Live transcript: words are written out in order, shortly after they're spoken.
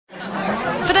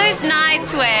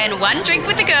nights when one drink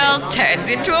with the girls turns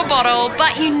into a bottle,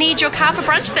 but you need your car for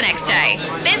brunch the next day.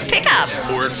 There's Pickup.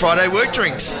 Or at Friday work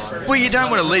drinks, where you don't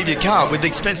want to leave your car with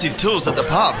expensive tools at the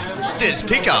pub. There's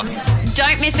Pickup.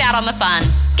 Don't miss out on the fun.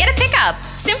 Get a Pickup.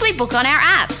 Simply book on our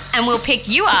app and we'll pick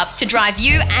you up to drive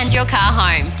you and your car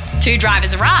home. 2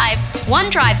 drivers arrive, one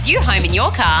drives you home in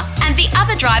your car and the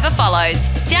other driver follows.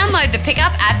 Download the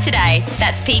Pickup app today.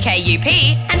 That's PKUP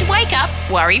and wake up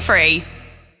worry-free.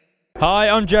 Hi,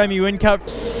 I'm Jamie Whincup.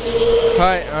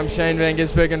 Hi, I'm Shane Van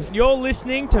Gisbergen. You're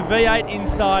listening to V8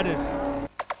 Insiders.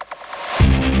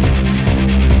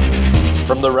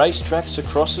 From the racetracks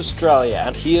across Australia,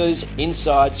 and here's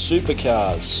Inside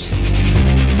Supercars.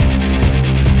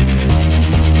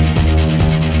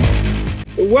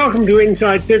 Welcome to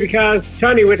Inside Supercars.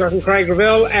 Tony Whitlock and Craig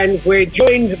Revell, and we're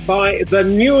joined by the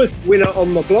newest winner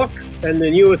on the block and the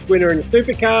newest winner in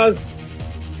Supercars,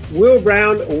 Will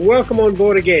Brown. Welcome on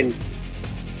board again.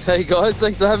 Hey guys,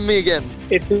 thanks for having me again.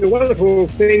 It's a wonderful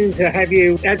thing to have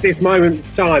you at this moment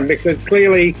in time, because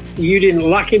clearly you didn't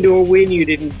luck into a win, you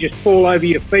didn't just fall over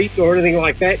your feet or anything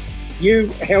like that. You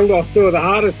held off 2 of the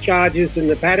hardest charges in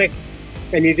the paddock,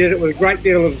 and you did it with a great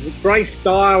deal of grace,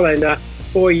 style, and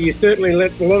boy, you certainly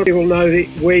let a lot of people know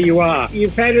where you are.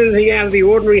 You've had anything out of the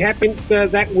ordinary happen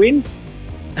that win?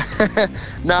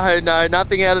 No,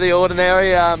 nothing out of the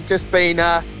ordinary.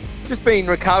 Just been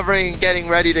recovering and getting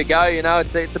ready to go. You know,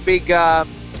 it's a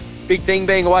big thing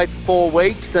being away for 4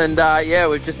 weeks, and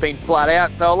we've just been flat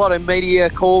out. So a lot of media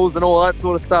calls and all that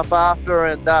sort of stuff after,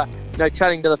 and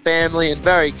chatting to the family, and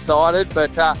very excited.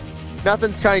 But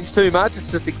nothing's changed too much.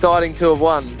 It's just exciting to have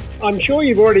won. I'm sure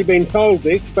you've already been told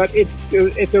this, but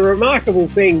it's a remarkable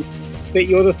thing that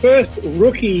you're the first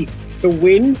rookie to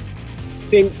win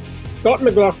since Scott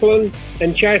McLaughlin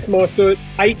and Chas Mostert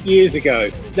 8 years ago.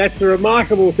 That's a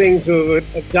remarkable thing to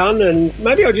have done, and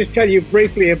maybe I'll just tell you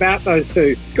briefly about those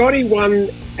two. Scotty won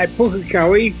at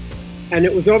Pukekohe, and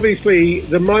it was obviously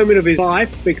the moment of his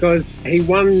life because he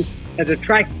won at a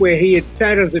track where he had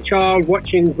sat as a child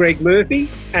watching Greg Murphy,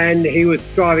 and he was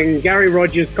driving Gary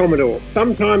Rogers' Commodore.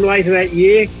 Sometime later that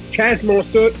year, Chas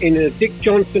Mostert in a Dick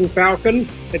Johnson Falcon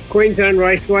at Queensland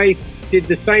Raceway did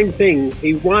the same thing.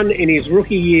 He won in his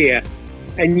rookie year,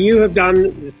 and you have done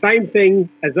the same thing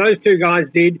as those two guys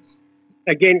did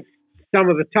against some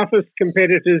of the toughest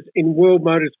competitors in world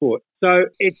motorsport. So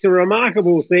it's a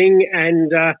remarkable thing,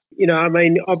 and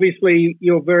obviously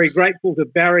you're very grateful to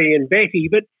Barry and Betty,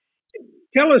 but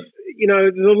tell us,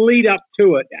 the lead up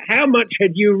to it. How much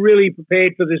had you really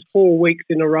prepared for this 4 weeks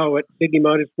in a row at Sydney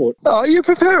Motorsport? Oh, you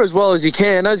prepare as well as you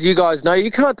can. As you guys know,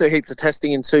 you can't do heaps of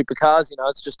testing in supercars.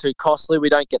 It's just too costly. We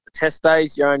don't get the test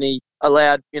days. You're only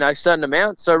allowed, certain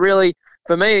amounts. So really,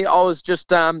 for me, I was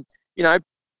just,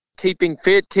 keeping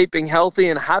fit, keeping healthy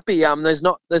and happy. There's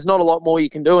not a lot more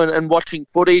you can do, and watching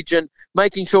footage and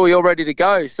making sure you're ready to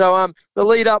go. So the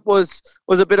lead up was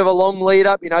a bit of a long lead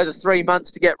up, the 3 months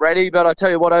to get ready. But I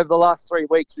tell you what, over the last 3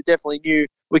 weeks, we definitely knew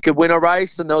we could win a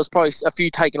race, and there was probably a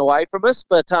few taken away from us.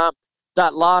 But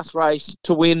that last race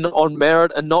to win on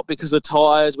merit and not because of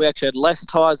tyres, we actually had less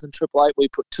tyres than Triple Eight. We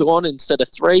put 2 on instead of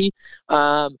 3,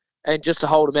 and just to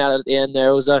hold them out at the end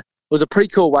there, was a pretty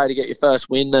cool way to get your first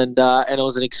win, and it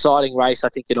was an exciting race, I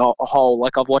think, in a whole.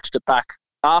 Like, I've watched it back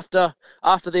after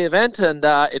the event, and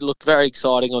it looked very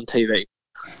exciting on TV.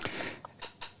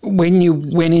 When you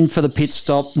went in for the pit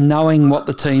stop, knowing what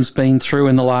the team's been through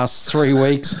in the last 3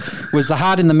 weeks, was the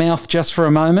heart in the mouth just for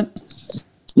a moment?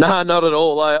 No, not at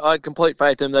all. I had complete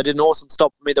faith in them. They did an awesome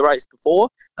stop for me the race before,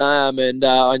 and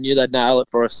I knew they'd nail it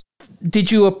for us.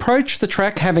 Did you approach the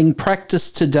track, having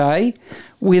practiced today,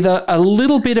 with a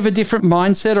little bit of a different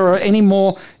mindset, or any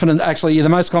more confident? Actually, you're the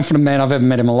most confident man I've ever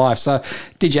met in my life. So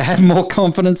did you have more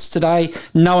confidence today,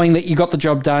 knowing that you got the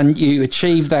job done, you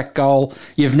achieved that goal,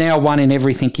 you've now won in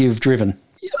everything you've driven?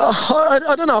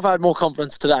 I don't know if I had more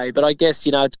confidence today, but I guess,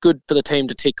 it's good for the team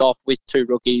to tick off with 2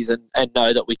 rookies and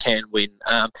know that we can win.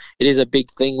 It is a big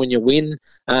thing when you win.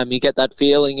 You get that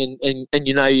feeling and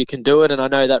you can do it. And I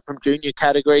know that from junior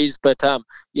categories, but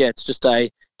it's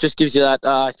just gives you that,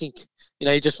 I think,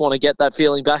 you just want to get that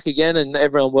feeling back again, and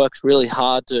everyone works really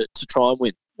hard to try and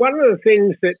win. One of the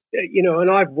things that,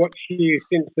 and I've watched you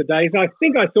since the days, I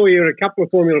think I saw you at a couple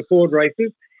of Formula Ford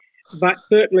races, but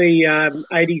certainly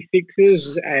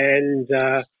 86s and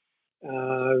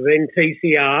then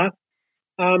TCR.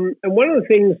 And one of the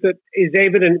things that is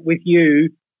evident with you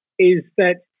is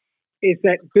that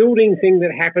building thing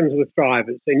that happens with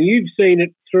drivers, and you've seen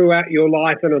it throughout your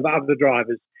life and of other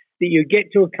drivers, that you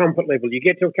get to a comfort level. You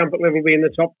get to a comfort level being the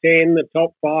top 10, the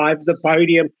top 5, the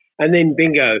podium, and then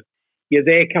bingo, you're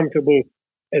there comfortable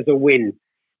as a win.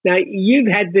 Now, you've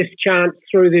had this chance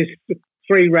through this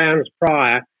 3 rounds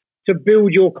prior to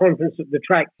build your confidence at the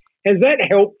track. Has that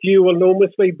helped you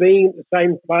enormously being at the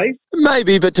same place?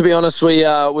 Maybe, but to be honest, we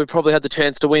probably had the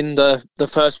chance to win the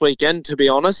first weekend, to be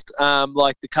honest.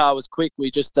 Like, the car was quick.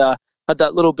 We just had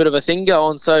that little bit of a thing go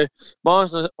on. So my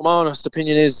honest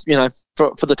opinion is,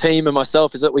 for the team and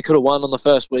myself, is that we could have won on the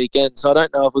first weekend. So I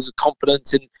don't know if it was a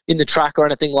confidence in the track or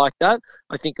anything like that.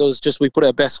 I think it was just we put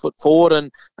our best foot forward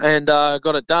and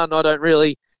got it done. I don't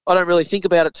really think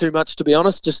about it too much, to be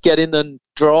honest. Just get in and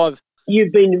drive.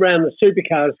 You've been around the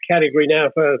supercars category now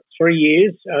for 3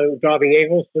 years, driving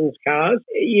Eggleston's cars.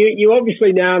 You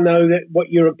obviously now know that what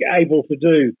you're able to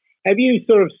do. Have you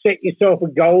sort of set yourself a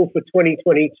goal for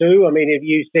 2022? I mean, have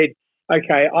you said,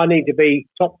 okay, I need to be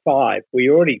top 5? Well,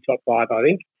 you're already top 5, I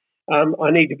think. I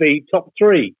need to be top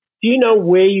 3. Do you know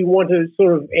where you want to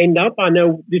sort of end up? I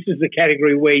know this is the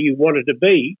category where you wanted to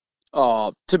be.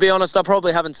 Oh, to be honest, I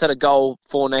probably haven't set a goal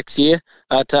for next year.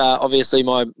 But obviously,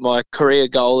 my career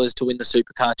goal is to win the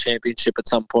Supercar Championship at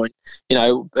some point,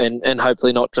 and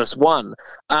hopefully not just one.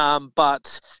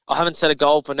 But I haven't set a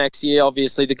goal for next year.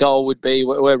 Obviously, the goal would be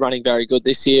we're running very good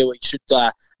this year. We should,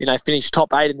 finish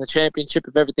top 8 in the championship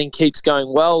if everything keeps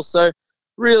going well. So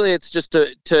really, it's just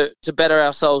to better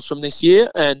ourselves from this year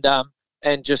and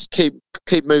just keep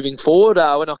moving forward.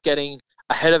 We're not getting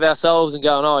ahead of ourselves and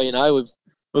going,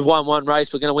 we've won one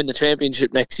race. We're going to win the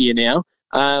championship next year now.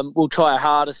 We'll try our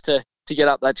hardest to get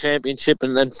up that championship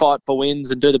and then fight for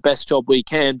wins and do the best job we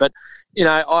can. But,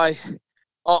 I'm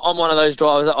one of those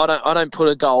drivers. I don't put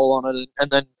a goal on it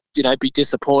and then, be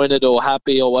disappointed or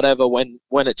happy or whatever when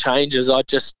it changes. I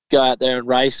just go out there and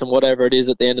race, and whatever it is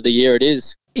at the end of the year, it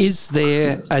is. Is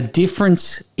there a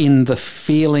difference in the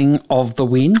feeling of the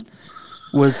win?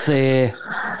 Was there,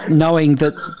 knowing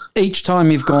that each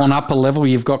time you've gone up a level,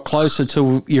 you've got closer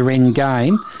to your end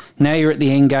game, now you're at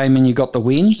the end game and you got the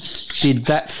win, did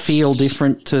that feel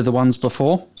different to the ones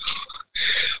before?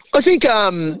 I think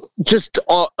the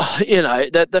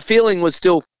feeling was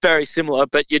still very similar,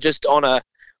 but you're just on a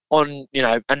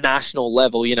national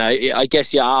level. I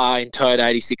guess you are in Toyota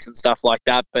 86 and stuff like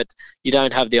that, but you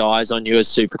don't have the eyes on you as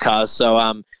supercars.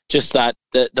 So just that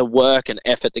the work and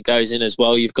effort that goes in as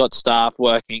well. You've got staff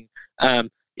working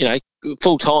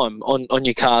full time on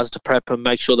your cars to prep and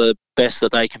make sure they're the best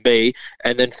that they can be.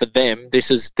 And then for them, this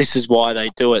is why they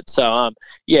do it. So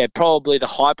probably the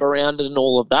hype around it and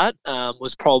all of that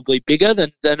was probably bigger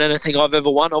than anything I've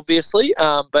ever won, obviously.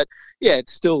 But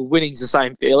it's still, winning's the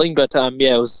same feeling. But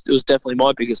it was definitely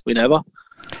my biggest win ever.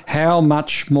 How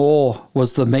much more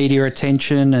was the media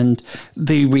attention and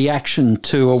the reaction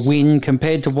to a win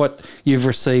compared to what you've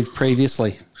received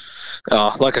previously?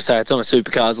 Like I say, it's on a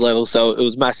supercars level, so it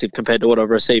was massive compared to what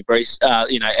I've received,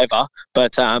 ever.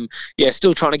 But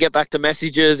still trying to get back to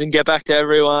messages and get back to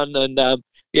everyone, and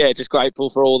just grateful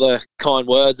for all the kind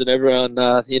words and everyone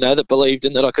that believed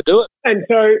in that I could do it. And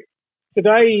so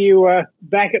today you are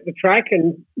back at the track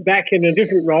and back in a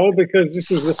different role because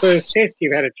this is the first test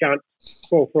you've had a chance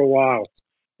for a while.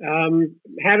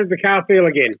 How did the car feel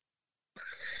again?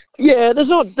 Yeah, there's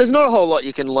not a whole lot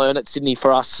you can learn at Sydney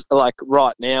for us, like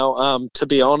right now. To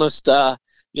be honest, the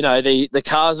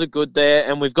cars are good there,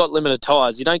 and we've got limited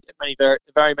tyres. You don't get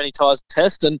very many tyres to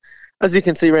test, and as you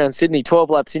can see around Sydney, 12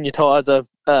 laps in your tyres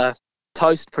are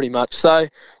toast pretty much. So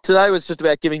today was just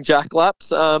about giving Jack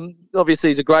laps. Obviously,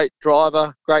 he's a great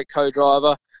driver, great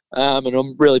co-driver, and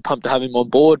I'm really pumped to have him on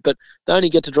board. But they only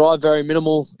get to drive very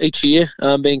minimal each year,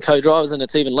 being co-drivers, and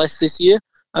it's even less this year.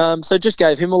 So just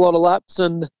gave him a lot of laps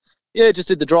and just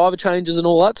did the driver changes and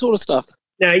all that sort of stuff.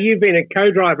 Now, you've been a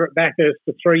co-driver at Bathurst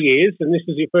for 3 years, and this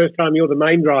is your first time you're the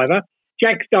main driver.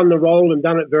 Jack's done the role and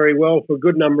done it very well for a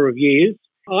good number of years.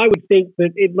 I would think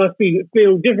that it must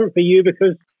feel different for you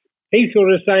because he's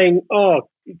sort of saying,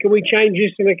 can we change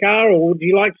this in the car, or would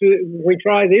you like to we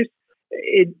try this?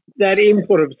 That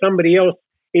input of somebody else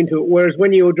into it, whereas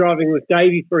when you were driving with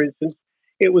Davey, for instance,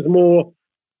 it was more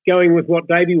going with what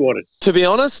Davey wanted. To be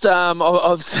honest,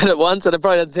 I've said it once and it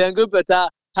probably doesn't sound good, but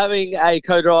having a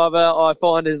co-driver I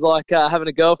find is like having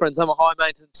a girlfriend. Some are high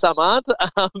maintenance, some aren't.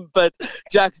 But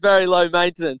Jack's very low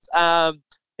maintenance.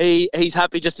 He's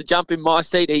happy just to jump in my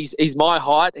seat. He's my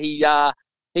height. He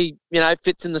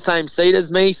fits in the same seat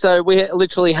as me. So we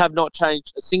literally have not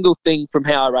changed a single thing from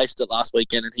how I raced it last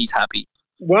weekend, and he's happy.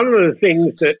 One of the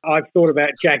things that I've thought about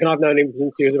Jack, and I've known him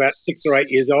since he was about 6 or 8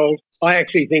 years old, I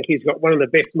actually think he's got one of the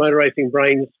best motor racing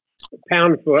brains,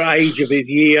 pound for age of his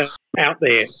year, out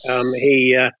there.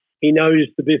 He knows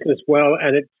the business well,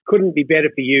 and it couldn't be better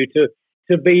for you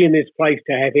to be in this place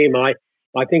to have him. I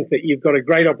think that you've got a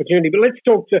great opportunity. But let's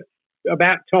talk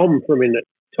about Tom for a minute.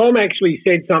 Tom actually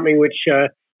said something which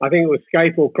I think it was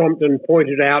Scape or Crompton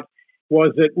pointed out,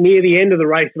 was that near the end of the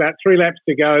race, about 3 laps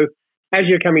to go, as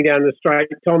you're coming down the straight,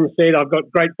 Tom said, "I've got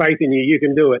great faith in you. You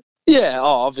can do it." Yeah,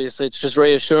 obviously it's just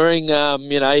reassuring.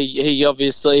 He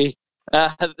obviously,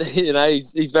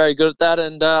 he's very good at that,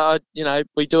 and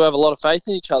we do have a lot of faith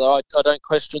in each other. I don't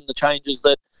question the changes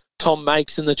that Tom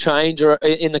makes in the change or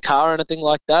in the car or anything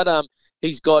like that.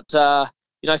 He's got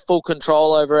full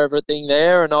control over everything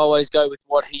there, and I always go with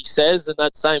what he says, and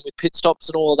that's same with pit stops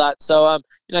and all of that. So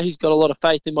he's got a lot of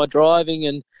faith in my driving,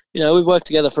 and we've worked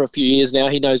together for a few years now.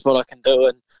 He knows what I can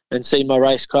do and see my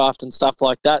racecraft and stuff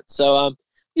like that. So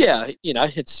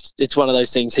it's one of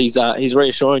those things. He's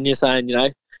reassuring you, saying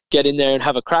get in there and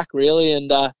have a crack, really, and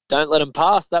don't let him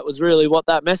pass. That was really what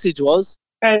that message was.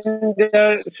 And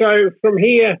so from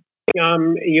here,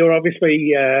 you're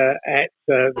obviously at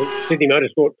the Sydney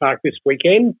Motorsport Park this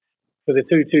weekend for the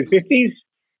 250s.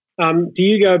 Do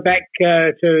you go back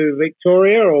to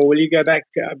Victoria, or will you go back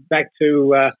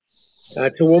to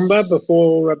Toowoomba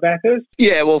before Bathurst?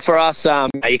 Yeah, well, for us,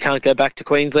 you can't go back to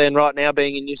Queensland right now,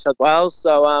 being in New South Wales.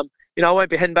 So, I won't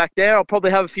be heading back there. I'll probably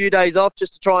have a few days off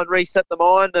just to try and reset the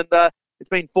mind. And it's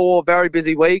been 4 very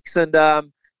busy weeks, and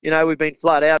we've been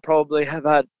flat out. Probably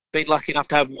been lucky enough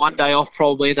to have 1 day off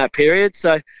probably in that period.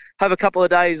 So have a couple of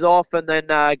days off and then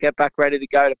get back ready to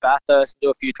go to Bathurst and do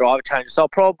a few driver changes. So I'll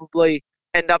probably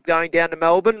end up going down to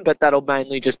Melbourne, but that'll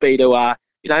mainly just be to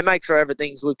make sure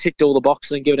we've ticked all the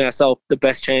boxes and given ourselves the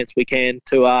best chance we can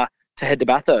to head to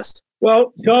Bathurst.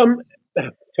 Well, Tom,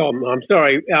 I'm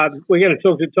sorry. We're going to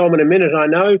talk to Tom in a minute, I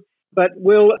know, but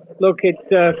we'll look at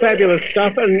fabulous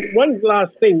stuff. And one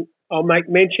last thing I'll make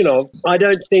mention of, I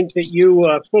don't think that you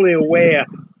are fully aware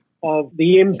of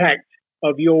the impact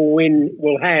of your win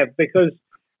will have, because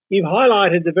you've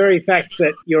highlighted the very fact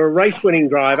that you're a race-winning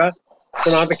driver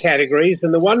from other categories,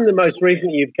 and the most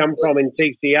recent you've come from in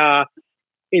TCR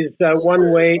is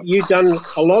one where you've done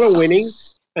a lot of winning,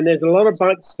 and there's a lot of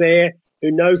bunts there who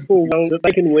know full well that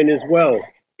they can win as well.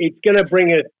 It's going to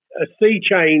bring a sea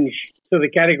change to the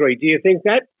category. Do you think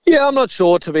that? Yeah, I'm not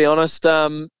sure, to be honest.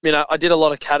 I did a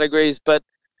lot of categories, but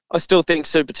I still think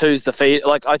Super 2 is the feed.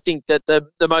 Like, I think that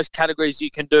the most categories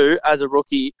you can do as a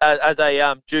rookie, as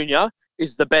a junior,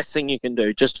 is the best thing you can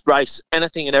do. Just race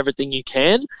anything and everything you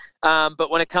can. But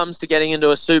when it comes to getting into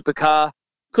a supercar,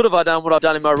 could have I done what I've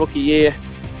done in my rookie year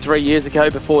 3 years ago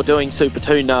before doing Super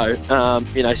 2? No.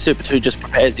 Super 2 just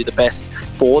prepares you the best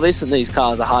for this, and these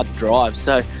cars are hard to drive.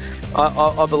 So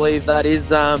I believe that is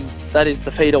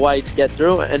the feeder way to get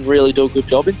through and really do a good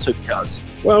job in supercars.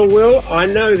 Well, Will, I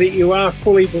know that you are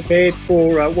fully prepared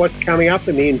for what's coming up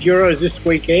in the Enduros this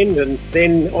weekend and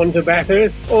then on to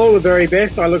Bathurst. All the very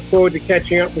best. I look forward to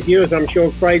catching up with you, as I'm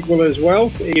sure Craig will as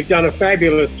well. You've done a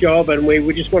fabulous job, and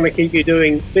we just want to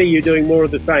see you doing more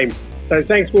of the same. So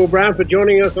thanks, Will Brown, for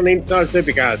joining us on Inside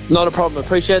Supercars. Not a problem.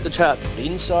 Appreciate the chat.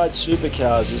 Inside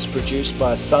Supercars is produced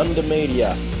by Thunder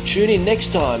Media. Tune in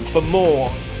next time for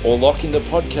more, or lock in the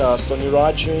podcast on your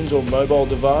iTunes or mobile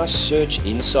device. Search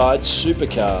Inside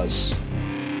Supercars.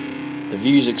 The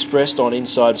views expressed on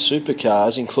Inside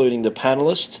Supercars, including the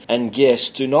panellists and guests,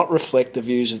 do not reflect the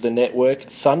views of the network,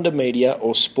 Thunder Media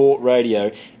or Sport Radio.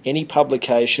 Any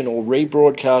publication or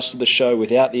rebroadcast of the show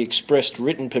without the expressed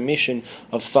written permission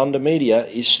of Thunder Media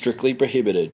is strictly prohibited.